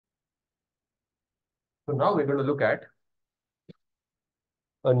So now we're going to look at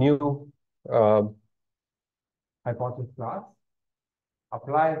a new hypothesis class,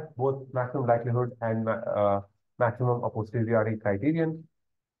 apply both maximum likelihood and maximum a posteriori criterion,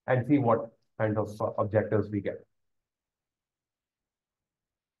 and see what kind of objectives we get.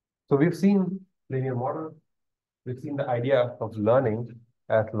 So we've seen linear model, we've seen the idea of learning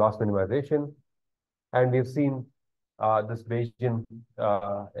as loss minimization, and we've seen this Bayesian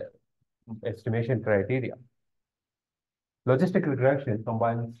estimation criteria. Logistic regression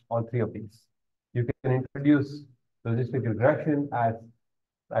combines all three of these. You can introduce logistic regression as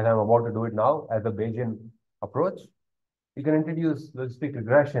I'm about to do it now, as a Bayesian approach. You can introduce logistic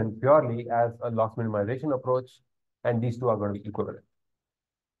regression purely as a loss minimization approach, and these two are going to be equivalent.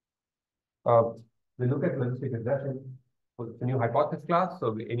 We look at logistic regression. It's a new hypothesis class.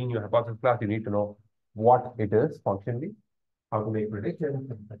 So any new hypothesis class, you need to know what it is functionally, how to make predictions,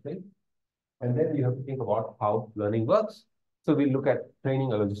 and such things. And then you have to think about how learning works. So we look at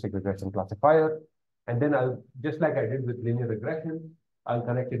training a logistic regression classifier. And then I'll, just like I did with linear regression, I'll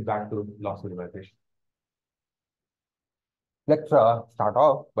connect it back to loss minimization. Let's start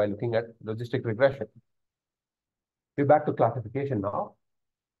off by looking at logistic regression. We're back to classification now.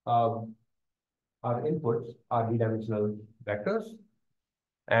 Our inputs are d-dimensional vectors,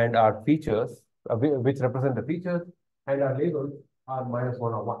 and our features, which represent the features, and our labels are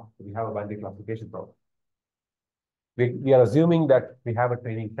 -1 or 1. So we have a binary classification problem. We are assuming that we have a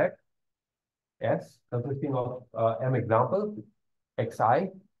training set, S, consisting of M examples,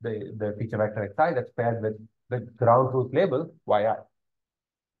 Xi, the feature vector Xi, that's paired with the ground truth label, Yi.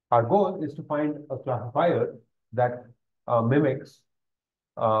 Our goal is to find a classifier that mimics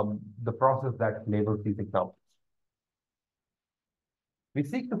the process that labels these examples. We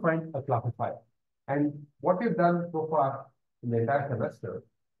seek to find a classifier. And what we've done so far in the entire semester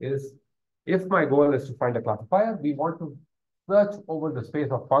is, if my goal is to find a classifier, we want to search over the space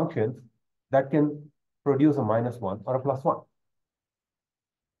of functions that can produce a -1 or a +1.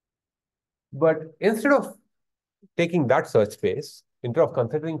 But instead of taking that search space, instead of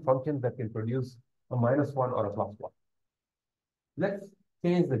considering functions that can produce a -1 or a +1, let's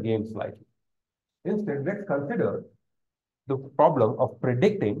change the game slightly. Instead, let's consider the problem of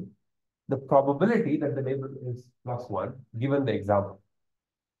predicting the probability that the label is +1 given the example.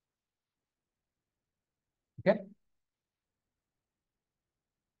 Okay?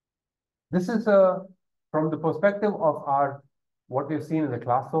 This is from the perspective of what we've seen in the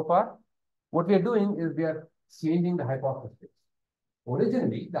class so far. What we are doing is we are changing the hypothesis space.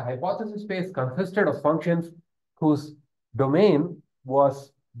 Originally, the hypothesis space consisted of functions whose domain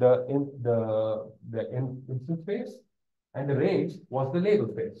was the instance space, and the range was the label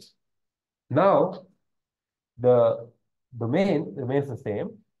space. Now, the domain remains the same,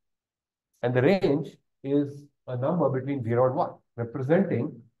 and the range is a number between 0 and 1, representing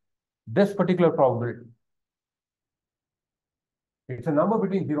this particular probability. It's a number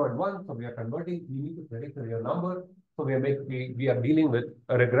between 0 and 1, so we are converting. We need to predict a real number, so we are dealing with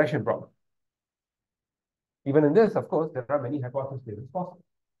a regression problem. Even in this, of course, there are many hypothesis spaces possible.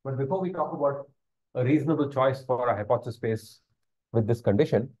 But before we talk about a reasonable choice for a hypothesis space with this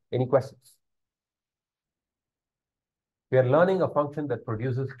condition, any questions? We are learning a function that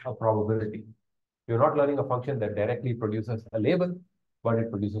produces a probability. You're not learning a function that directly produces a label, but it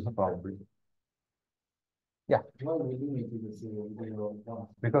produces a probability. Yeah.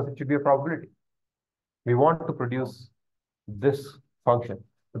 Because it should be a probability. We want to produce this function.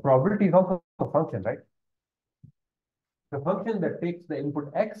 The probability is also a function, right? The function that takes the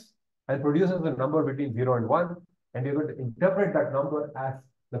input x and produces a number between 0 and 1, and we're going to interpret that number as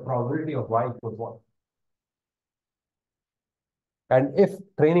the probability of y equals 1. And if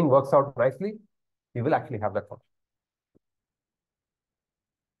training works out nicely, we will actually have that function.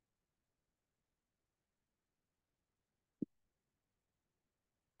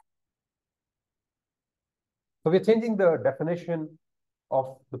 So we're changing the definition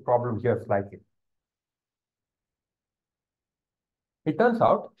of the problem here slightly. It turns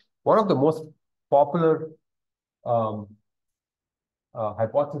out one of the most popular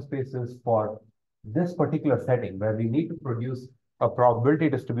hypothesis spaces for this particular setting, where we need to produce a probability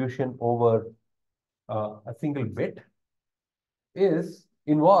distribution over a single bit,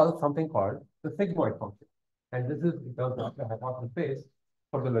 involves something called the sigmoid function. And this is in terms of the hypothesis space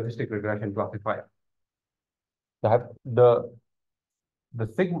for the logistic regression classifier. The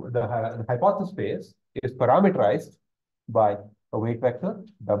hypothesis space is parameterized by a weight vector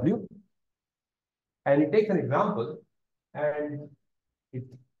W, and it takes an example and it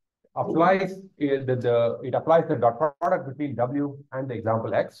applies the dot product between W and the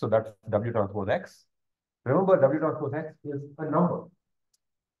example X, so that's W transpose X, Remember, W transpose X is a number.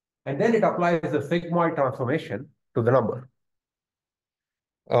 And then it applies the sigmoid transformation to the number.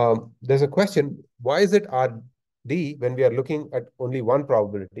 There's a question, why is it RD when we are looking at only one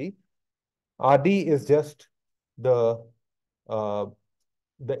probability? RD is just the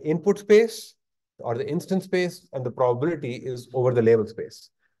input space or the instance space, and the probability is over the label space.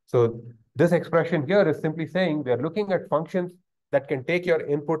 So this expression here is simply saying we are looking at functions that can take your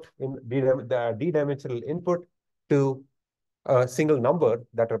input in the d-dimensional input to a single number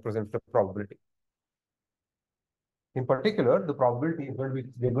that represents the probability. In particular, the probability is going to be,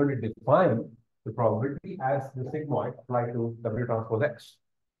 we're going to define the probability as the sigmoid applied to W transpose X.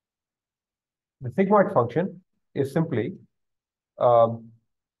 The sigmoid function is simply,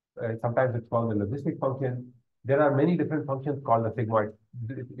 sometimes it's called the logistic function. There are many different functions called the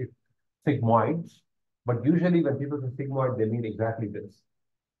sigmoids, but usually when people say sigmoid, they mean exactly this.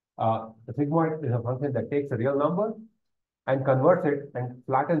 The sigmoid is a function that takes a real number and converts it and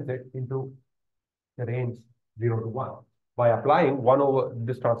flattens it into the range 0 to 1 by applying 1 over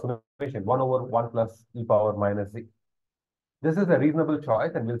this transformation, 1 over 1 plus e power minus z. This is a reasonable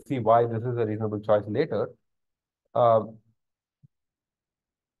choice, and we'll see why this is a reasonable choice later.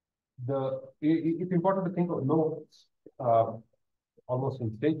 It's important to think of almost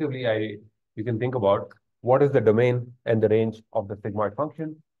instinctively. You can think about what is the domain and the range of the sigmoid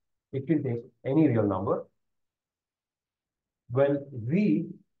function. It can take any real number. When z,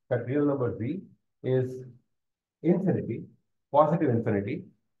 that real number z, is infinity, positive infinity,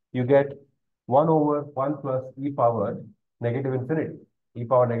 you get 1 over 1 plus e power negative infinity. E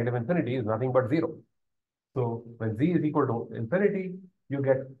power negative infinity is nothing but 0. So when z is equal to infinity, you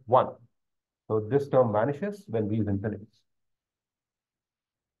get 1. So this term vanishes when z is infinity.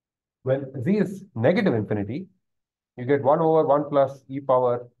 When z is negative infinity, you get 1 over 1 plus e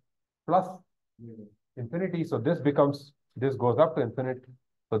power plus infinity. So this goes up to infinity.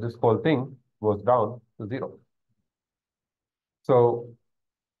 So this whole thing goes down to 0. So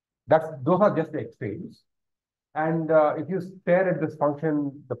those are just the extremes. And if you stare at this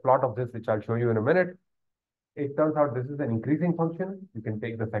function, the plot of this, which I'll show you in a minute, it turns out this is an increasing function. You can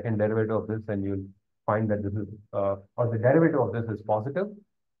take the second derivative of this and you'll find that this is, or the derivative of this is positive.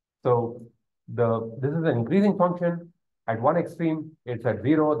 So this is an increasing function. At one extreme, it's at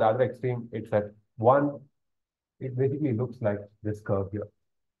 0. The other extreme, it's at 1. It basically looks like this curve here.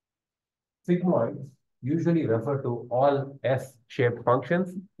 Sigmoids usually refer to all S-shaped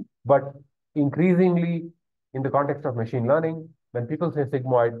functions, but increasingly in the context of machine learning, when people say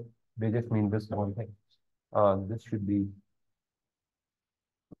sigmoid, they just mean this one thing. This should be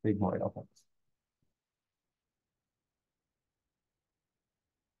sigmoid of X.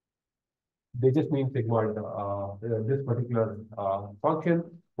 They just mean sigmoid, this particular function,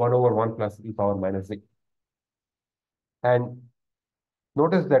 1 over 1 plus e power minus z. And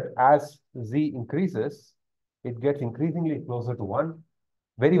notice that as z increases, it gets increasingly closer to 1.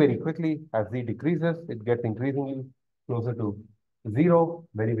 Very, very quickly, as z decreases, it gets increasingly closer to 0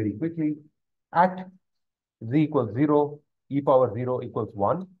 very, very quickly. At z equals 0, e power 0 equals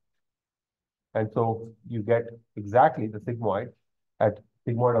 1. And so you get exactly the sigmoid at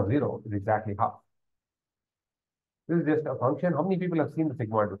sigmoid of 0 is exactly half. This is just a function. How many people have seen the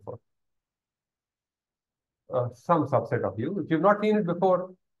sigmoid before? Some subset of you. If you've not seen it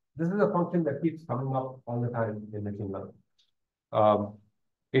before, this is a function that keeps coming up all the time in machine learning.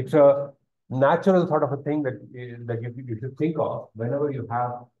 It's a natural sort of a thing that you should think of whenever you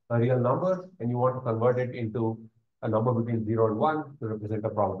have a real number and you want to convert it into a number between 0 and 1 to represent a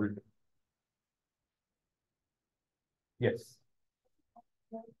probability. Yes.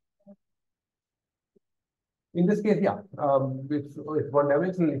 In this case, yeah, it's one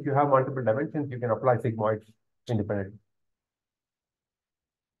dimensional. If you have multiple dimensions, you can apply sigmoids independently.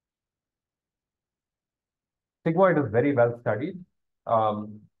 Sigmoid is very well studied.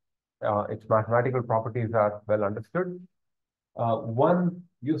 Its mathematical properties are well understood. One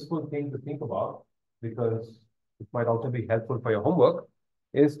useful thing to think about, because it might also be helpful for your homework,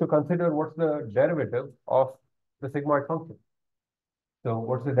 is to consider what's the derivative of the sigmoid function. So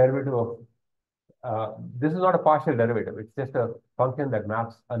what's the derivative of, this is not a partial derivative. It's just a function that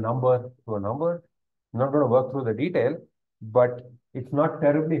maps a number to a number. I'm not going to work through the detail, but it's not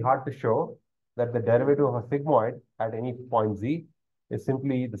terribly hard to show that the derivative of a sigmoid at any point z is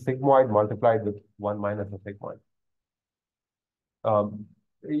simply the sigmoid multiplied with 1 minus the sigmoid.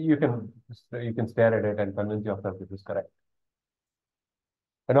 You can stare at it and convince yourself this is correct.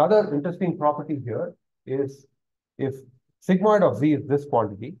 Another interesting property here is if sigmoid of z is this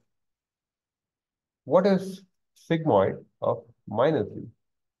quantity, what is sigmoid of minus z?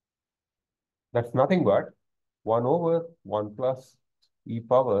 That's nothing but 1 over 1 plus e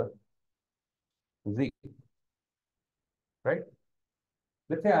power z, right?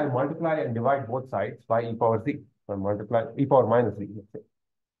 Let's say I multiply and divide both sides by e power z. So I multiply e power minus z, let's say.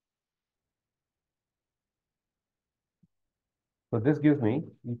 So this gives me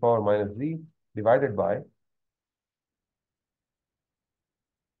e power minus z divided by,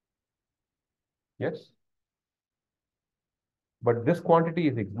 yes, but this quantity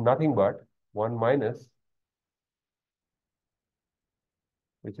is nothing but 1 minus,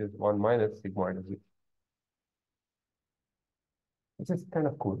 which is 1 minus sigma z, which is kind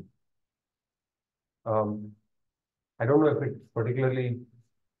of cool. I don't know if it's particularly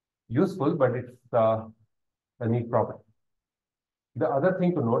useful, but it's a neat property. The other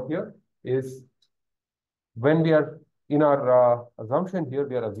thing to note here is when we are in our assumption here,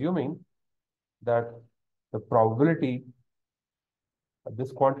 we are assuming that the probability,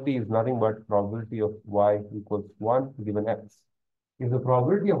 this quantity is nothing but probability of y equals 1 given x. If the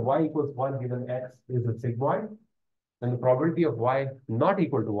probability of y equals 1 given x is a sigmoid, then the probability of y not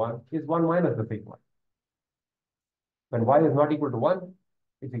equal to 1 is 1 minus the sigmoid. When y is not equal to 1,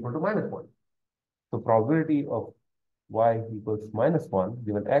 it's equal to minus 1. So probability of y equals minus 1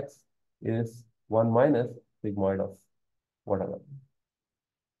 given x is 1 minus sigmoid of whatever.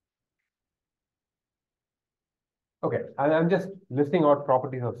 Okay, and I'm just listing out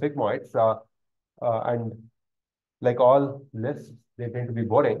properties of sigmoids, and like all lists, they tend to be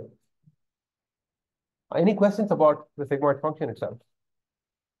boring. Any questions about the sigmoid function itself?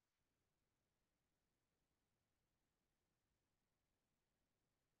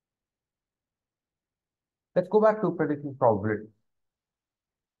 Let's go back to predicting probability.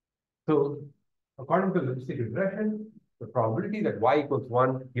 So according to logistic regression, the probability that y equals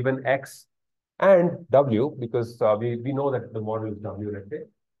 1 given x and w, because we know that the model is w, let's say,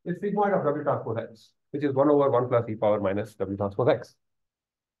 is sigmoid of w transpose x, which is 1 over 1 plus e power minus w transpose x.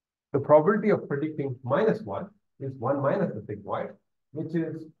 The probability of predicting minus 1 is 1 minus the sigmoid, which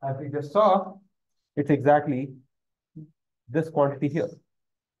is, as we just saw, it's exactly this quantity here.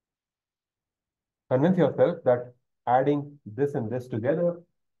 Convince yourself that adding this and this together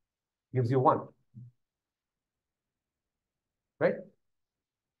gives you 1, right?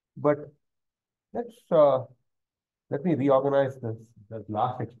 But let me reorganize this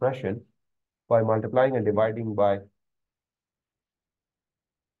last expression by multiplying and dividing by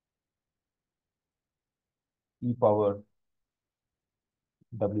e power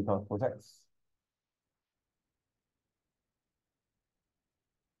w transpose x.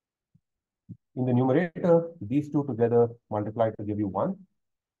 In the numerator, these two together multiply to give you 1.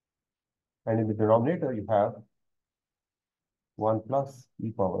 And in the denominator, you have 1 plus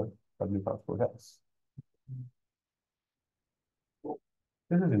e power w transpose x.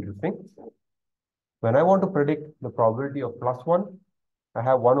 This is interesting. When I want to predict the probability of plus 1, I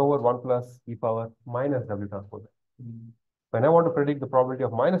have 1 over 1 plus e power minus w transpose x. When I want to predict the probability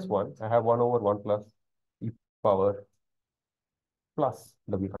of minus 1, I have 1 over 1 plus e power plus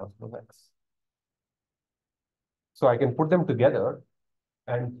w transpose x. So I can put them together,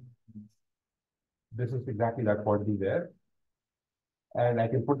 and this is exactly that quantity there. And I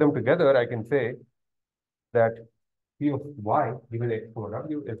can put them together, I can say that p of y given x over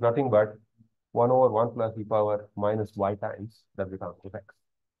w is nothing but 1 over 1 plus e power minus y times w transpose x.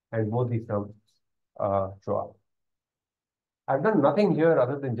 And both these terms show up. I've done nothing here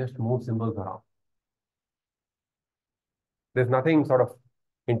other than just move symbols around. There's nothing sort of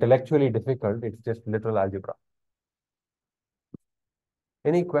intellectually difficult. It's just literal algebra.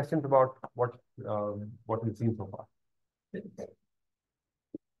 Any questions about what we've seen so far?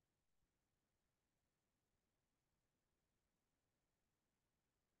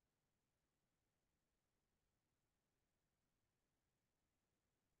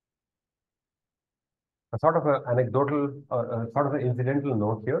 A sort of an anecdotal, sort of an incidental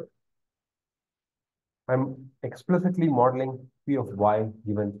note here. I'm explicitly modeling p of y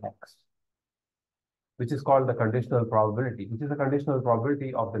given x, which is called the conditional probability, which is a conditional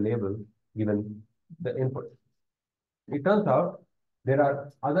probability of the label given the input. It turns out there are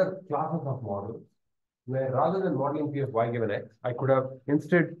other classes of models where rather than modeling p of y given x, I could have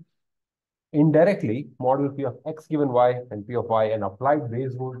instead indirectly modeled p of x given y and p of y and applied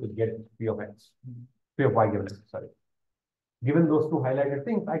Bayes' rule to get p of x, p of y given x, sorry. Given those two highlighted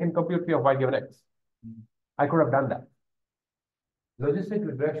things, I can compute p of y given x. I could have done that. Logistic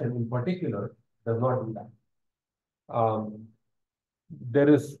regression in particular does not do that. There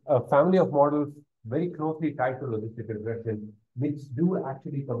is a family of models very closely tied to logistic regression, which do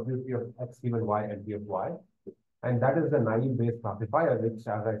actually compute p of x given y and p of y. And that is the naive Bayes classifier, which,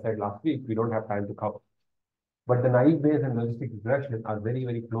 as I said last week, we don't have time to cover. But the naive Bayes and logistic regression are very,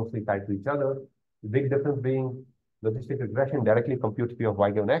 very closely tied to each other. The big difference being logistic regression directly computes P of y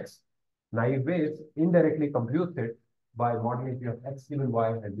given x. Naive Bayes indirectly computes it by modeling P of x given y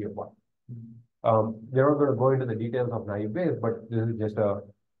and P of y. We're not going to go into the details of naive Bayes, but this is just a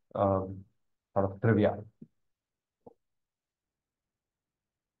sort of trivia.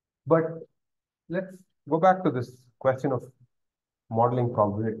 But let's go back to this question of modeling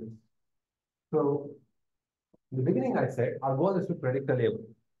probabilities. So in the beginning, I said our goal is to predict a label.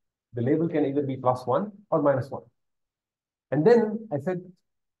 The label can either be +1 or -1. And then I said,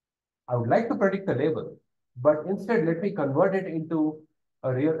 I would like to predict a label, but instead let me convert it into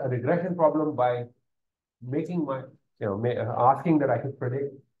a regression problem by making my, asking that I should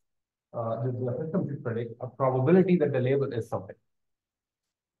predict, the system should predict a probability that the label is something.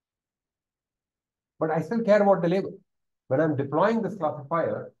 But I still care about the label. When I'm deploying this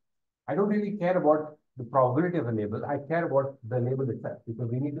classifier, I don't really care about the probability of the label. I care about the label itself, because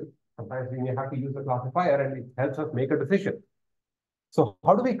sometimes we may have to use the classifier and it helps us make a decision. So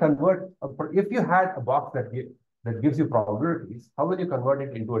how do we convert, if you had a box that gives you probabilities, how will you convert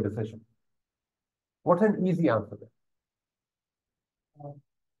it into a decision? What's an easy answer there?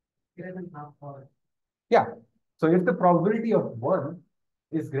 Greater than half. Yeah. So if the probability of 1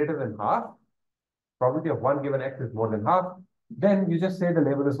 is greater than half, probability of 1 given x is more than half, then you just say the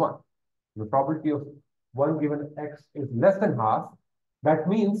label is 1. The probability of 1 given x is less than half. That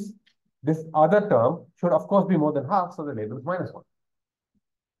means this other term should, of course, be more than half, so the label is -1.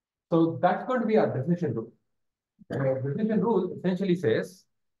 So that's going to be our decision rule. And our decision rule essentially says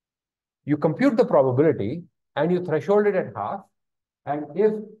you compute the probability and you threshold it at half. And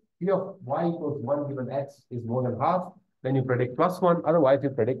if P of y equals 1 given x is more than half, then you predict +1. Otherwise, you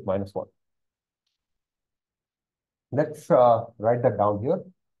predict -1. Let's write that down here.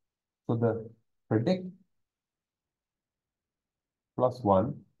 So the predict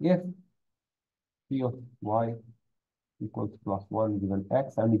 +1 if P of y equals +1 given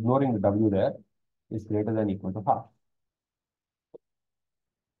x, I'm ignoring the w there, is greater than equal to half.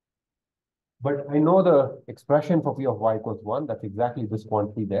 But I know the expression for P of y equals 1, that's exactly this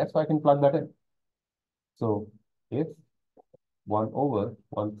quantity there, so I can plug that in. So if 1 over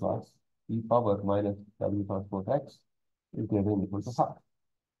 1 plus e power minus w transpose x is greater than equal to half.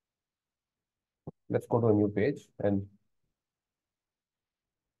 Let's go to a new page and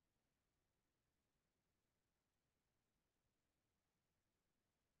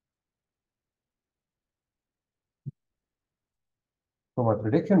so my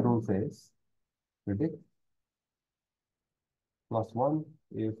prediction rule says predict +1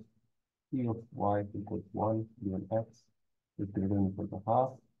 if P of y equals 1 given x is greater than equal to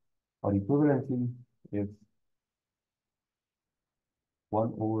half, or equivalently if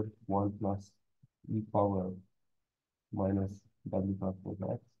 1 over 1 plus e power minus w transpose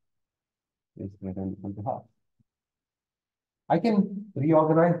x is greater than equal to half. I can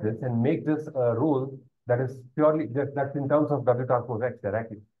reorganize this and make this a rule that is purely that's in terms of w transpose x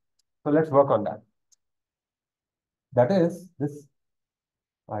directly. So let's work on that. That is, this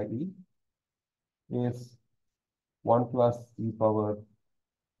i.e. is 1 plus e power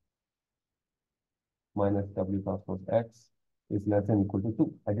minus w transpose x is less than equal to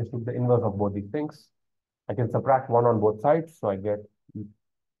 2. I just took the inverse of both these things. I can subtract 1 on both sides, so I get e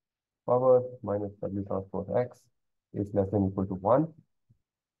power minus w transpose x is less than equal to 1.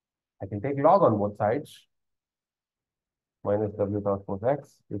 I can take log on both sides. Minus w transpose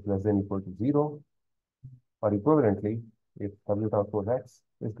x is less than equal to 0. Or equivalently, if w transpose x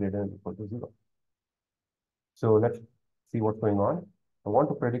is greater than equal to 0. So let's see what's going on. I want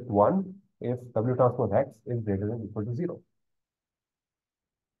to predict 1 if w transpose x is greater than equal to 0.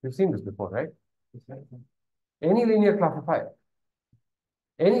 You've seen this before, right? Any linear classifier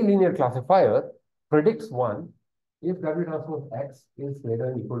predicts 1 if w transpose x is greater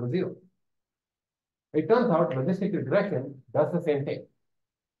than equal to 0. It turns out logistic regression does the same thing,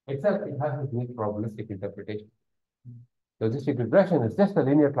 except it has this neat probabilistic interpretation. Logistic regression is just a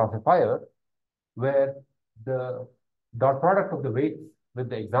linear classifier where the dot product of the weights with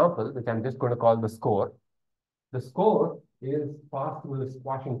the example, which I'm just going to call the score is passed through the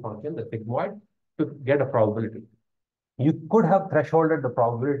squashing function, the sigmoid, to get a probability. You could have thresholded the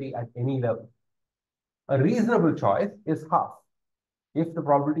probability at any level. A reasonable choice is half. If the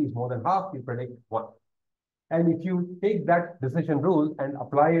probability is more than half, you predict 1. And if you take that decision rule and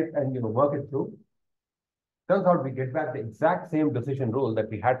apply it and work it through, turns out we get back the exact same decision rule that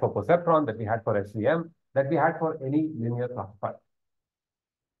we had for perceptron, that we had for SVM, that we had for any linear classifier.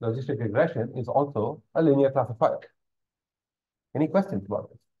 logistic regression is also a linear classifier. Any questions about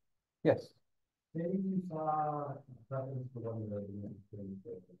this? Yes.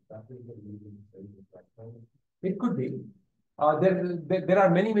 It could be. There are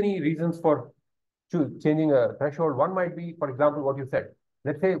many reasons for changing a threshold. One might be, for example, what you said.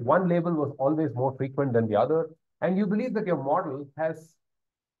 Let's say one label was always more frequent than the other, and you believe that your model has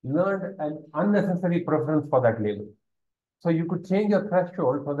learned an unnecessary preference for that label. So you could change your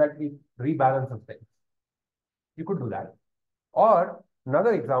threshold so that it rebalances things. You could do that. Or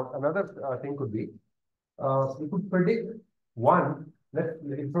another example, another thing could be, you could predict one,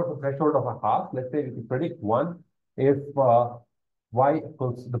 instead of a threshold of a half, let's say you could predict one if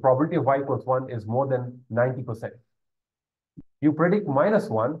the probability of y equals 1 is more than 90%. You predict minus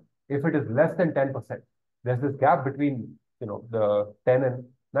 1 if it is less than 10%. There's this gap between the 10 and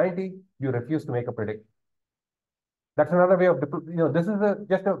 90, you refuse to make a prediction. That's another way of, this is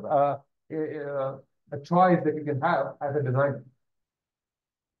just a choice that you can have as a designer.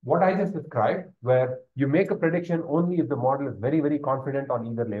 What I just described, where you make a prediction only if the model is very confident on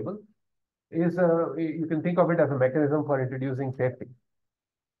either label, is you can think of it as a mechanism for introducing safety.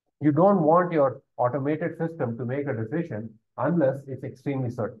 You don't want your automated system to make a decision unless it's extremely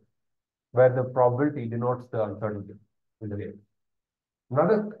certain, where the probability denotes the uncertainty in the label.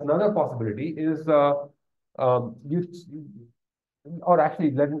 Another possibility is or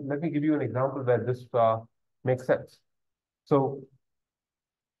actually, let me give you an example where this makes sense. So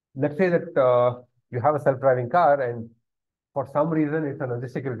let's say that you have a self-driving car, and for some reason it's a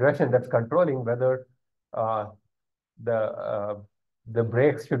logistic regression that's controlling whether the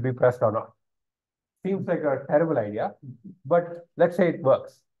brakes should be pressed or not. Seems like a terrible idea, but let's say it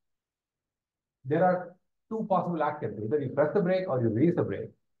works. There are two possible actions. Either you press the brake or you release the brake,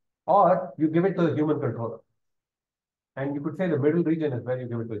 or you give it to the human controller. And you could say the middle region is where you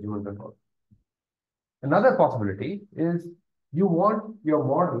give it to the human controller. Another possibility is you want your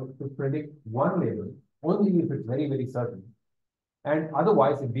model to predict one label only if it's very certain, and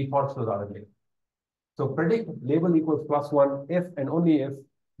otherwise it defaults to the other label. So predict label equals +1 if and only if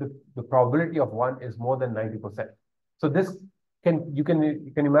the probability of 1 is more than 90%. So this you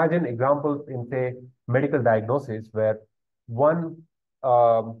can imagine examples in, say, medical diagnosis where one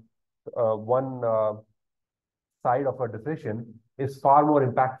side of a decision is far more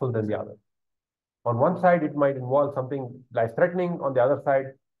impactful than the other. On one side, it might involve something life-threatening. On the other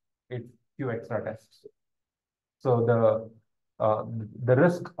side, it's few extra tests. So the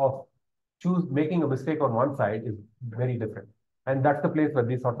risk of making a mistake on one side is very different. And that's the place where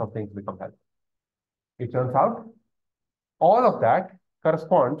these sorts of things become helpful. It turns out all of that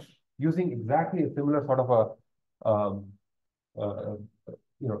corresponds using exactly a similar sort of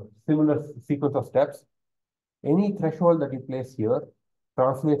similar sequence of steps. Any threshold that you place here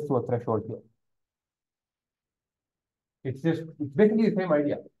translates to a threshold here. It's basically the same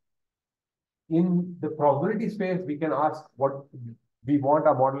idea. In the probability space, we can ask what we want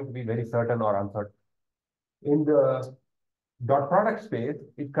our model to be very certain or uncertain. In the dot product space,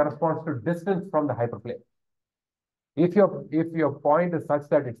 it corresponds to distance from the hyperplane. If your point is such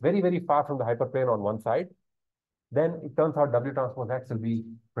that it's very far from the hyperplane on one side, then it turns out W transpose X will be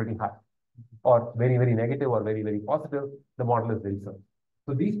pretty high, or very negative or very positive. The model is very certain.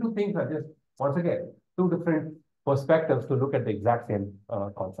 So these two things are just, once again, two different perspectives to look at the exact same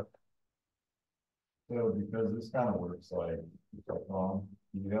concept. So because this kind of works like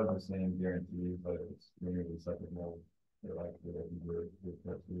you have the same guarantee, but it's really separate mode.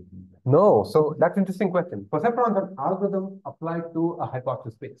 No, so that's an interesting question. Perceptron is an algorithm applied to a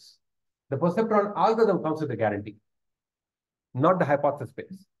hypothesis space. The perceptron algorithm comes with a guarantee, not the hypothesis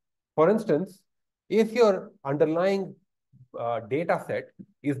space. For instance, if your underlying data set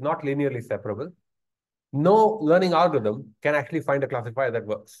is not linearly separable, no learning algorithm can actually find a classifier that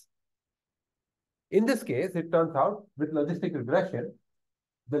works. In this case, it turns out with logistic regression,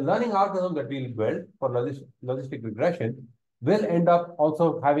 the learning algorithm that we'll build for logistic regression will end up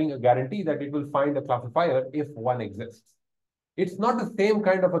also having a guarantee that it will find a classifier if one exists. It's not the same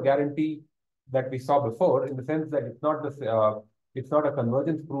kind of a guarantee that we saw before, in the sense that it's not a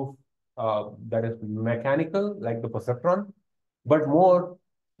convergence proof that is mechanical like the perceptron, but more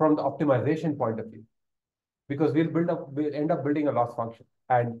from the optimization point of view. Because we'll end up building a loss function.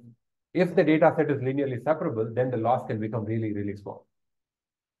 And if the data set is linearly separable, then the loss can become really small.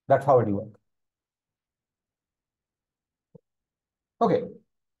 That's how it will work. Okay,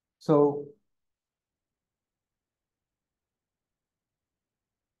 so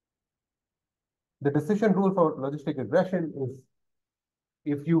the decision rule for logistic regression is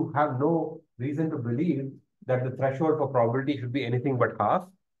if you have no reason to believe that the threshold for probability should be anything but half,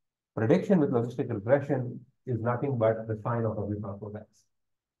 Prediction with logistic regression is nothing but the sign of W transpose X,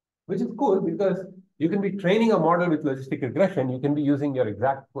 which is cool because you can be training a model with logistic regression. You can be using your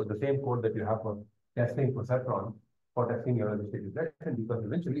exact code, the same code that you have for testing perceptron for testing your logistic regression, because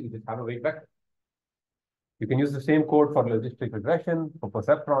eventually you just have a weight vector. You can use the same code for logistic regression, for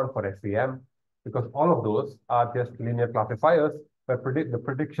perceptron, for SVM, because all of those are just linear classifiers where the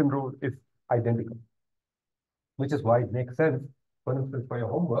prediction rule is identical, which is why it makes sense, for instance, for your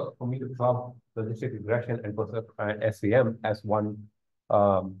homework, for me to solve logistic regression and SVM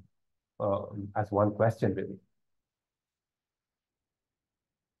um, as one question, really.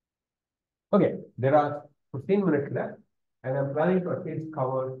 Okay, there are 15 minutes left, and I'm planning to at least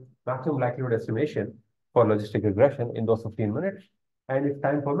cover maximum likelihood estimation for logistic regression in those 15 minutes. And if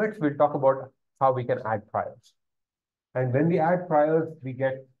time permits, we'll talk about how we can add priors. And when we add priors, we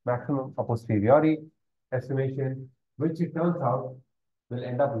get maximum a posteriori estimation, which it turns out will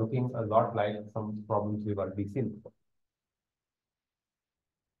end up looking a lot like some problems we've already seen before.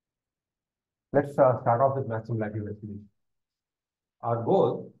 Let's start off with maximum likelihood estimation. Our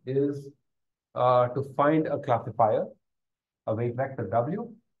goal is to find a classifier, a weight vector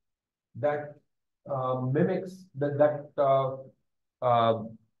W, that mimics,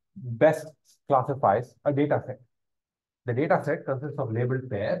 best classifies a data set. The data set consists of labeled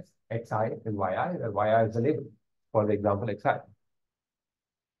pairs, xi and yi, where yi is the label for the example xi.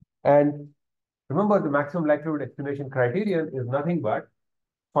 And remember, the maximum likelihood estimation criterion is nothing but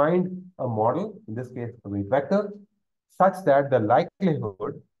find a model, in this case, a weight vector, such that the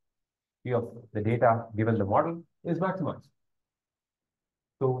likelihood of the data given the model is maximized.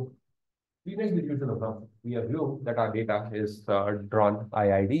 So we make the usual assumption. We assume that our data is drawn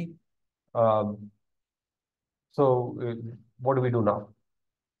IID. What do we do now?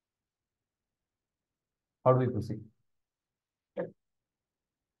 How do we proceed?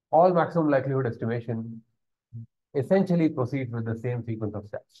 All maximum likelihood estimation essentially proceeds with the same sequence of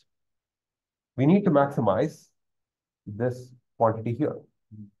steps. We need to maximize this quantity here.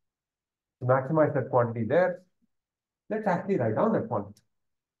 To maximize that quantity there, let's actually write down that quantity.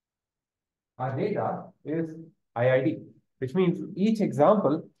 Our data is IID, which means each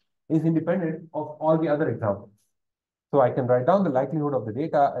example is independent of all the other examples. So I can write down the likelihood of the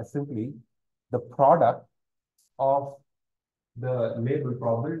data as simply the product of the label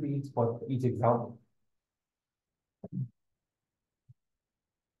probabilities for each example.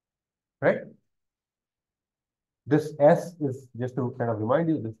 Right? This S is, just to kind of remind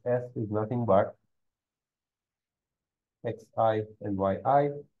you, this S is nothing but xi and yi,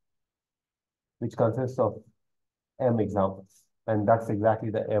 which consists of m examples. And that's exactly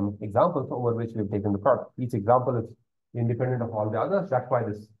the m examples over which we've taken the product. Each example is independent of all the others. That's why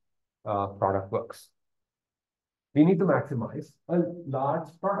this product works. We need to maximize a large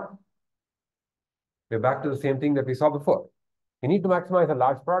product. We're back to the same thing that we saw before. We need to maximize a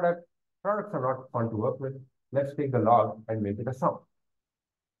large product. Products are not fun to work with. Let's take the log and make it a sum.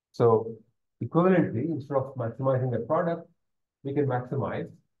 So equivalently, instead of maximizing the product, we can maximize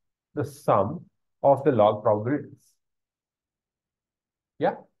the sum of the log probabilities.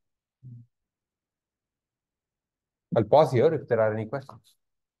 Yeah. I'll pause here if there are any questions.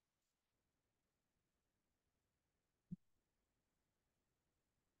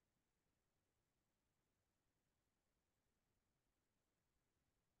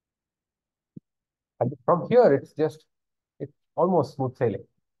 And from here, it's almost smooth sailing,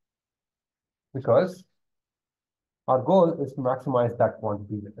 because our goal is to maximize that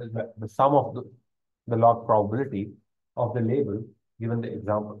quantity, the sum of the log probability of the label given the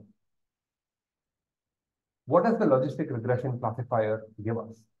example. What does the logistic regression classifier give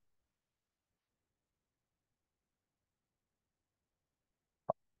us?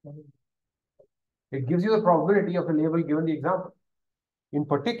 It gives you the probability of the label given the example. In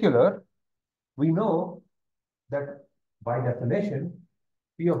particular, we know that by definition,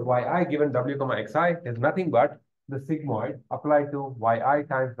 P of yi given w comma xi is nothing but the sigmoid applied to yi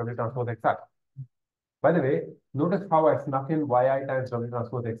times w transpose xi. By the way, notice how I snuck in yi times w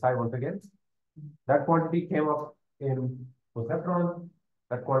transpose xi once again. That quantity came up in perceptron.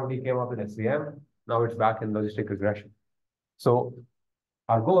 That quantity came up in SVM. Now it's back in logistic regression. So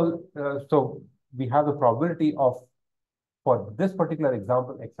our goal, so we have the probability of, for this particular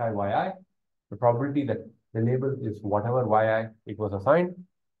example, xi, yi, the probability that the label is whatever yi it was assigned,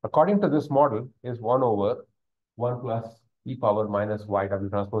 according to this model, is 1 over 1 plus e power minus y w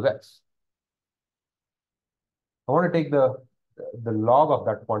transpose x. I want to take the log of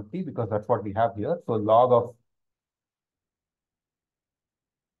that quantity because that's what we have here. So log of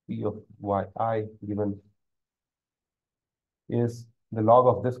P of yi given is the log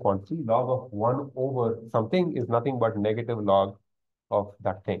of this quantity, log of 1 over something is nothing but negative log of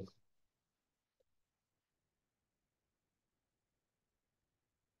that thing.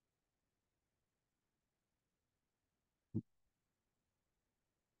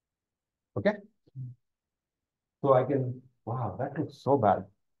 Okay? So I can, wow, that looks so bad.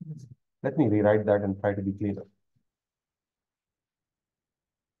 Let me rewrite that and try to be cleaner.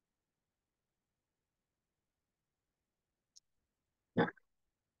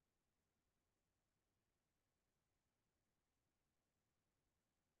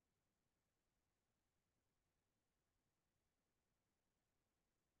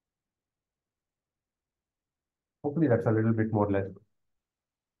 Hopefully that's a little bit more legible.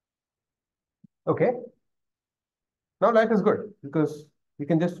 Okay. Now life is good because we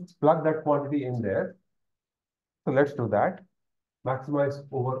can just plug that quantity in there. So let's do that. Maximize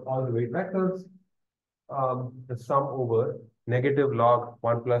over all the weight vectors. The sum over negative log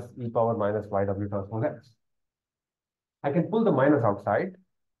 1 plus e power minus yw transpose x. I can pull the minus outside.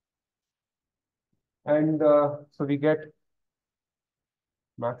 And so we get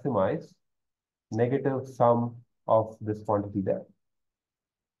maximize negative sum of this quantity there.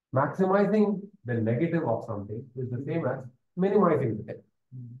 Maximizing the negative of something is the same as minimizing the thing.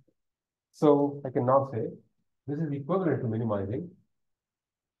 So I can now say this is equivalent to minimizing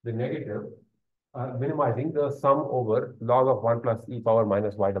the negative, minimizing the sum over log of 1 plus e power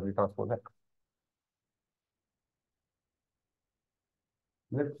minus yw transpose x.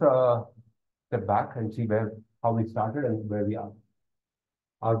 Let's step back and see how we started and where we are.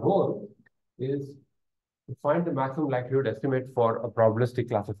 Our goal is to find the maximum likelihood estimate for a probabilistic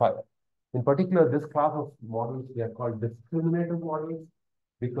classifier. In particular, this class of models, they are called discriminative models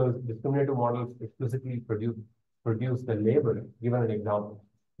because discriminative models explicitly produce the label given an example.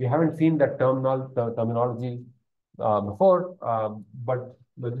 We haven't seen that terminology before, but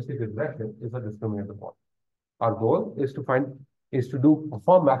logistic regression is a discriminative model. Our goal is to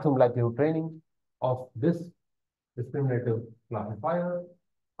perform maximum likelihood training of this discriminative classifier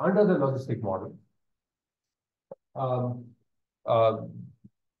under the logistic model.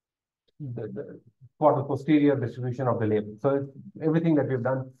 For the posterior distribution of the label. So everything that we've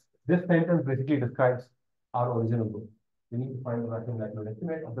done, this sentence basically describes our original goal. We need to find the maximum likelihood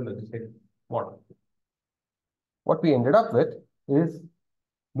estimate of the logistic model. What we ended up with is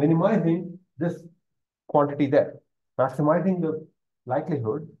minimizing this quantity there. Maximizing the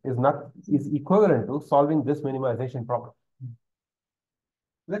likelihood is equivalent to solving this minimization problem.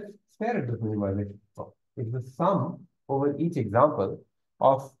 Let's stare at this minimization problem. It's the sum over each example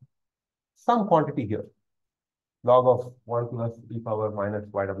of some quantity here, log of 1 plus e power minus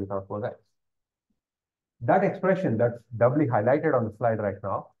yw transpose x. That expression that's doubly highlighted on the slide right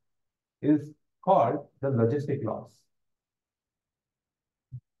now is called the logistic loss.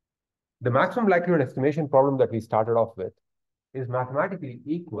 The maximum likelihood estimation problem that we started off with is mathematically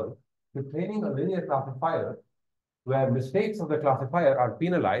equal to training a linear classifier where mistakes of the classifier are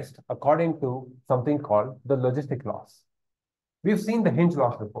penalized according to something called the logistic loss. We've seen the hinge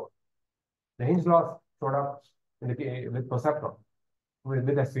loss before. The hinge loss showed up with perceptron, with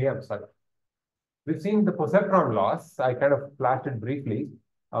SVM, sorry. We've seen the perceptron loss. I kind of flashed it briefly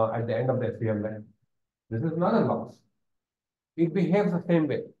at the end of the SVM line. This is another loss. It behaves the same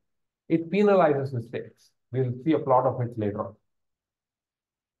way. It penalizes mistakes. We'll see a plot of it later on.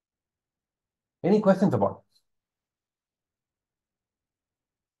 Any questions about this?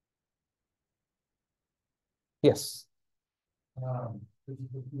 Yes. We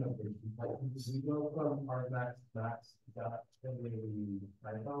go from our max dot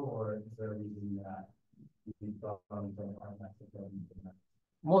typo, or is there a reason that we go from our max to max?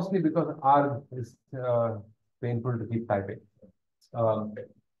 Mostly because R is painful to keep typing.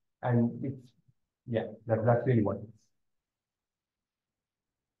 And it's, yeah, that's really what it is.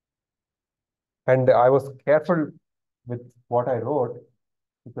 And I was careful with what I wrote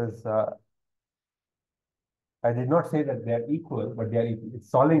because I did not say that they're equal, but they're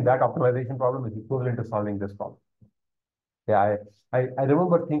solving that optimization problem is equivalent to solving this problem. Yeah, I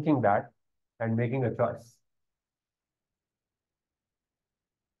remember thinking that and making a choice.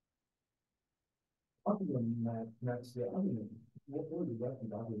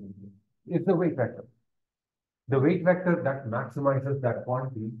 It's the weight vector. The weight vector that maximizes that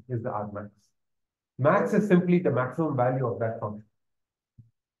quantity is the argmax. Max is simply the maximum value of that function.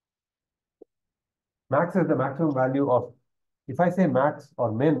 Max is the maximum value of, if I say max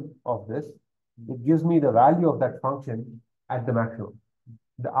or min of this, it gives me the value of that function at the maximum.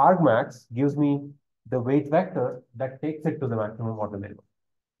 The argmax gives me the weight vector that takes it to the maximum or the minimum.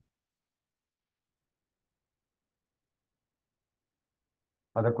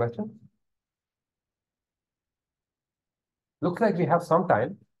 Other questions? Looks like we have some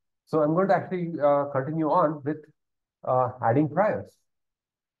time. So I'm going to actually continue on with adding priors.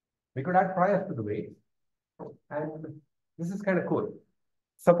 We could add priors to the weight. And this is kind of cool.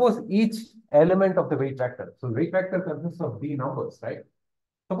 Suppose each element of the weight vector, so weight vector consists of d numbers, right?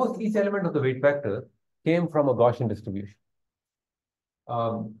 Suppose each element of the weight vector came from a Gaussian distribution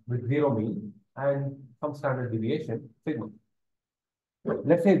with zero mean and some standard deviation, sigma.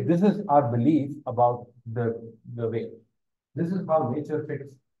 Let's say this is our belief about the weight. This is how nature fits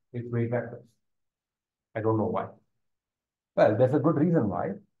its weight vectors. I don't know why. Well, there's a good reason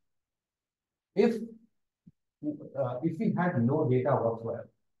why. If we had no data whatsoever,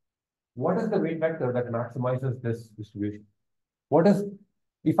 what is the weight vector that maximizes this distribution? What is,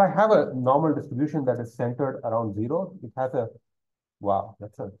 if I have a normal distribution that is centered around zero, it has a, wow,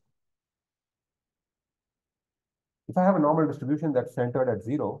 that's a, if I have a normal distribution that's centered at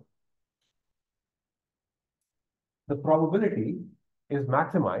zero, the probability is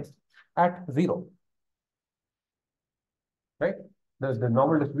maximized at zero, right? The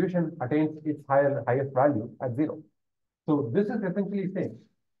normal distribution attains its highest value at zero. So this is essentially saying,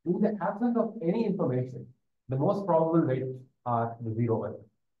 in the absence of any information, the most probable weights are the zero ones.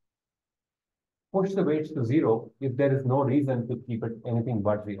 Push the weights to zero if there is no reason to keep it anything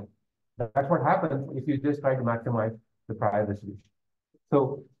but zero. That's what happens if you just try to maximize the prior distribution.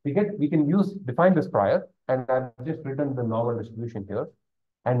 So we can define this prior, and I've just written the normal distribution here.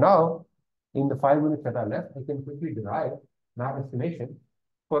 And now, in the 5 minutes that are left, I can quickly derive map estimation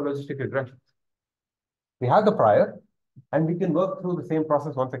for logistic regression. We have the prior, and we can work through the same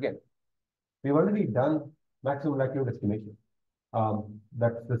process once again. We've already done maximum likelihood estimation.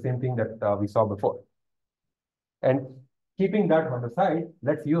 That's the same thing that we saw before. And keeping that on the side,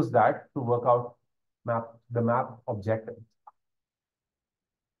 let's use that to work out the map objective.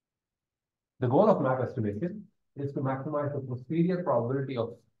 The goal of map estimation is to maximize the posterior probability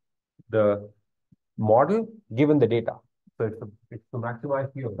of the model given the data. So it's to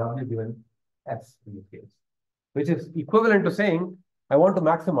maximize P of W given S in this case, which is equivalent to saying I want to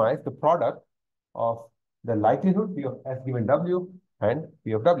maximize the product of the likelihood P of S given W and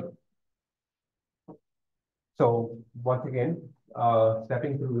P of W. So once again,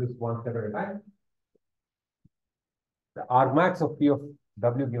 stepping through this one step at a time, the argmax of P of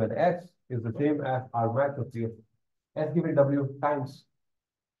W given S is the same as argmax of P of S given W times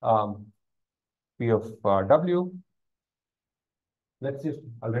P of W. Let's just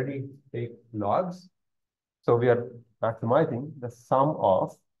already take logs. So we are maximizing the sum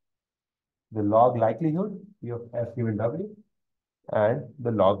of the log likelihood, P of S given W, and the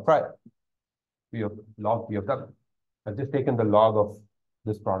log prior, log P of W. I've just taken the log of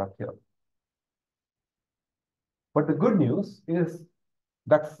this product here. But the good news is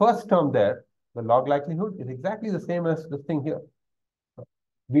that first term there, the log likelihood, is exactly the same as this thing here.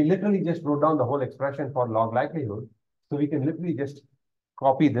 We literally just wrote down the whole expression for log likelihood. So we can literally just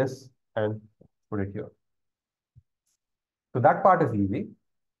copy this and put it here. So that part is easy.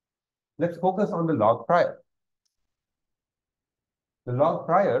 Let's focus on the log prior. The log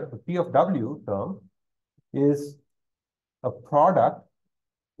prior, the P of W term, is a product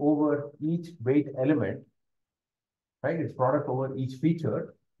over each weight element, right? It's product over each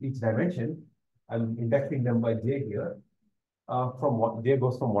feature, each dimension. I'm indexing them by J here. From what J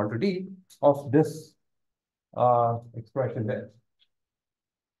goes from 1 to D of this expression there.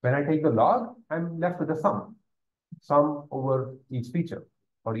 When I take the log, I'm left with the sum over each feature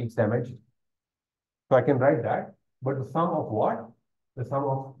or each dimension. So I can write that, but the sum of what? The sum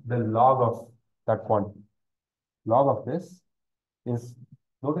of the log of that quantity. Log of this is,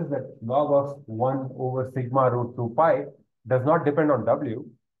 notice that log of 1 over sigma root 2 pi does not depend on W.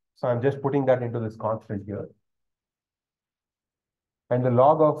 So I'm just putting that into this constant here. And the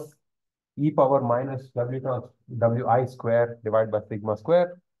log of e power minus Wi square divided by sigma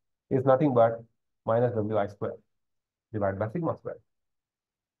square is nothing but minus Wi square divided by sigma square.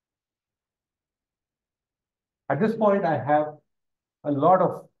 At this point, I have a lot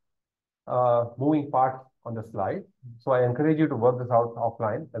of moving parts on the slide. So I encourage you to work this out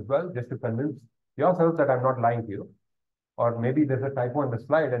offline as well, just to convince yourself that I'm not lying to you. Or maybe there's a typo on the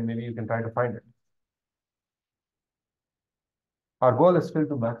slide and maybe you can try to find it. Our goal is still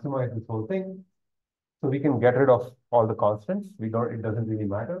to maximize this whole thing. So we can get rid of all the constants. It doesn't really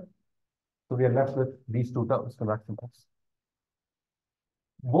matter. So we are left with these two terms to maximize.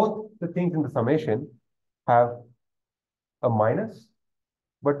 Both the things in the summation have a minus,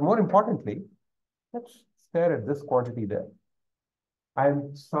 but more importantly, let's stare at this quantity there.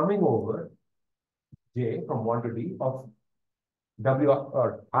 I'm summing over J from 1 to D of W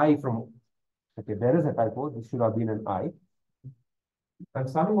or I from, okay, there is a typo. This should have been an I. I'm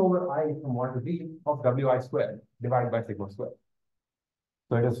summing over I from 1 to D of Wi squared divided by sigma squared.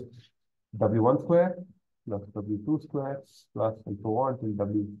 So it is W1 squared plus W2 squared plus and so on till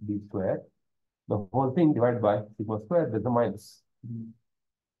WD squared. The whole thing divided by sigma squared with the minus.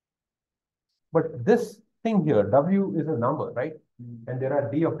 But this thing here, W is a number, right? And there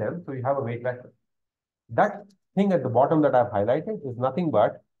are D of them, so you have a weight vector. That thing at the bottom that I've highlighted is nothing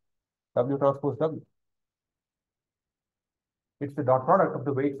but W transpose W. It's the dot product of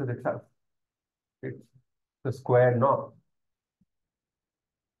the weights with itself. It's the square norm.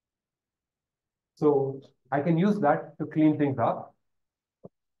 So I can use that to clean things up.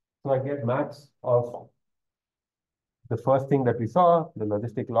 So I get max of the first thing that we saw, the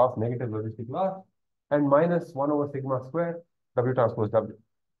logistic loss, negative logistic loss, and minus 1 over sigma squared W transpose W.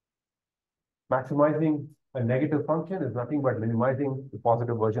 Maximizing a negative function is nothing but minimizing the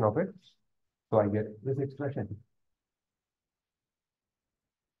positive version of it. So I get this expression.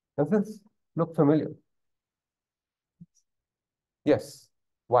 Does this look familiar? Yes.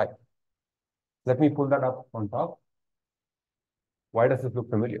 Why? Let me pull that up on top. Why does this look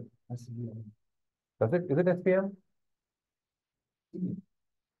familiar? Does it? Is it SPM?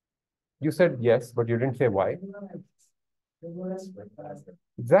 You said yes, but you didn't say why.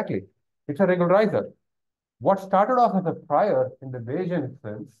 Exactly. It's a regularizer. What started off as a prior in the Bayesian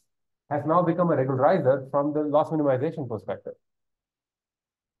sense has now become a regularizer from the loss minimization perspective.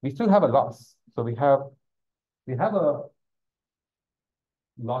 We still have a loss. So we have a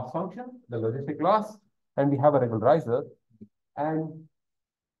loss function, the logistic loss, and we have a regularizer. And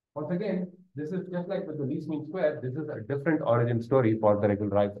once again, this is just like with the least mean square, this is a different origin story for the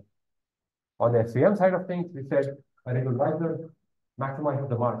regularizer. On the SVM side of things, we said a regularizer maximizes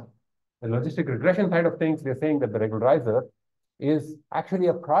the margin. The logistic regression side of things, we're saying that the regularizer is actually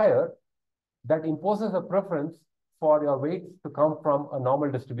a prior that imposes a preference for your weights to come from a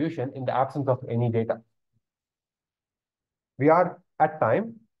normal distribution in the absence of any data. We are at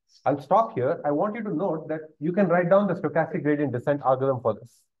time. I'll stop here. I want you to note that you can write down the stochastic gradient descent algorithm for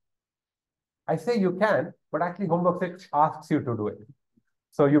this. I say you can, but actually homework 6 asks you to do it.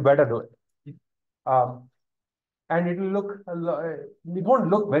 So you better do it. And it will look, it won't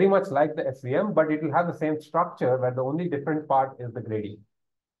look very much like the SVM, but it will have the same structure where the only different part is the gradient.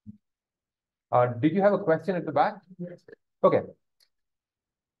 Did you have a question at the back? Yes. Okay.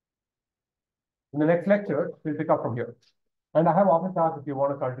 In the next lecture, we'll pick up from here. And I have office hours if you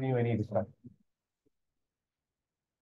want to continue any discussion.